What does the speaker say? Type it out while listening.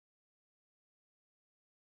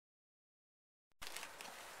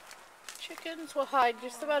Chickens will hide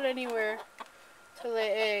just about anywhere to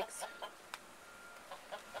lay eggs.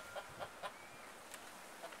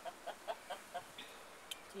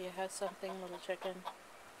 Do you have something, little chicken?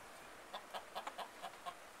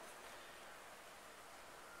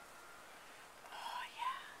 Oh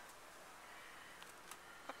yeah.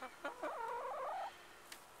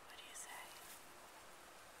 What do you say?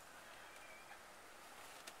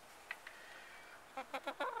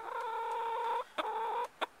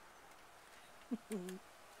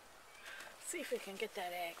 See if we can get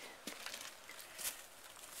that egg.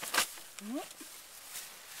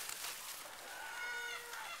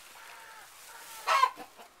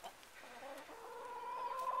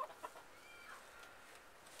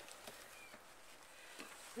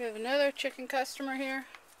 We have another chicken customer here.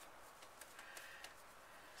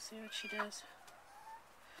 See what she does.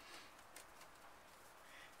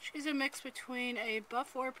 She's a mix between a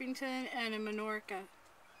Buff Orpington and a Minorca.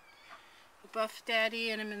 A Buff Daddy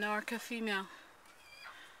and a Minorca female.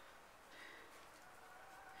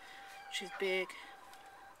 She's big.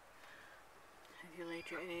 Have you laid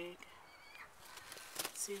your egg?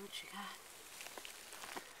 Let's see what you got.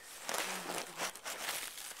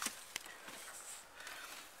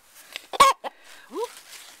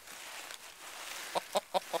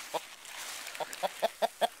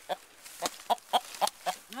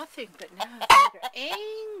 Nothing, but now they're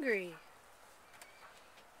angry.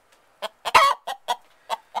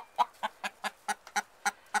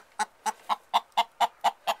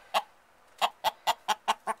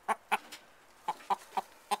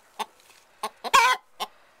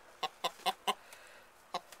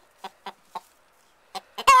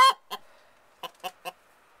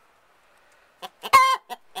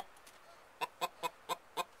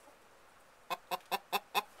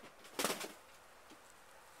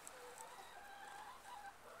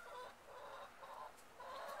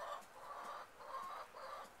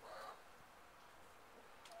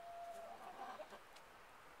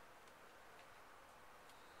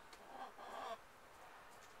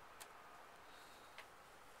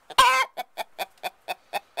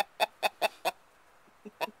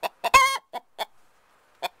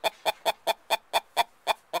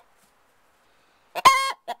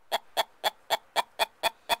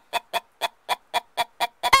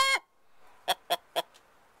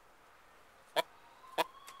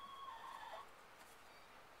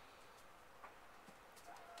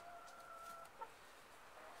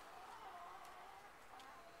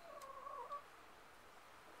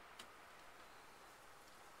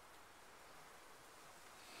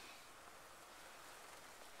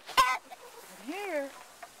 Here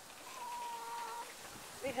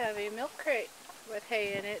we have a milk crate with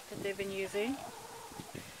hay in it that they've been using,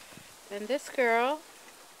 and this girl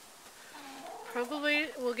probably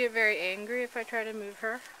will get very angry if I try to move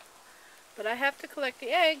her, but I have to collect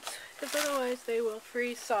the eggs because otherwise they will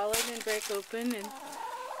freeze solid and break open and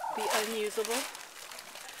be unusable.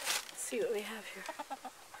 Let's see what we have here.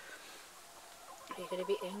 Are you going to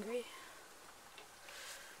be angry?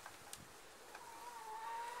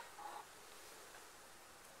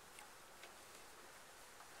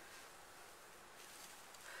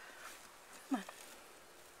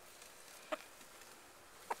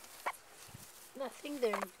 Nothing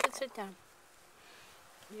there. You can sit down.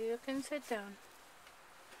 You can sit down.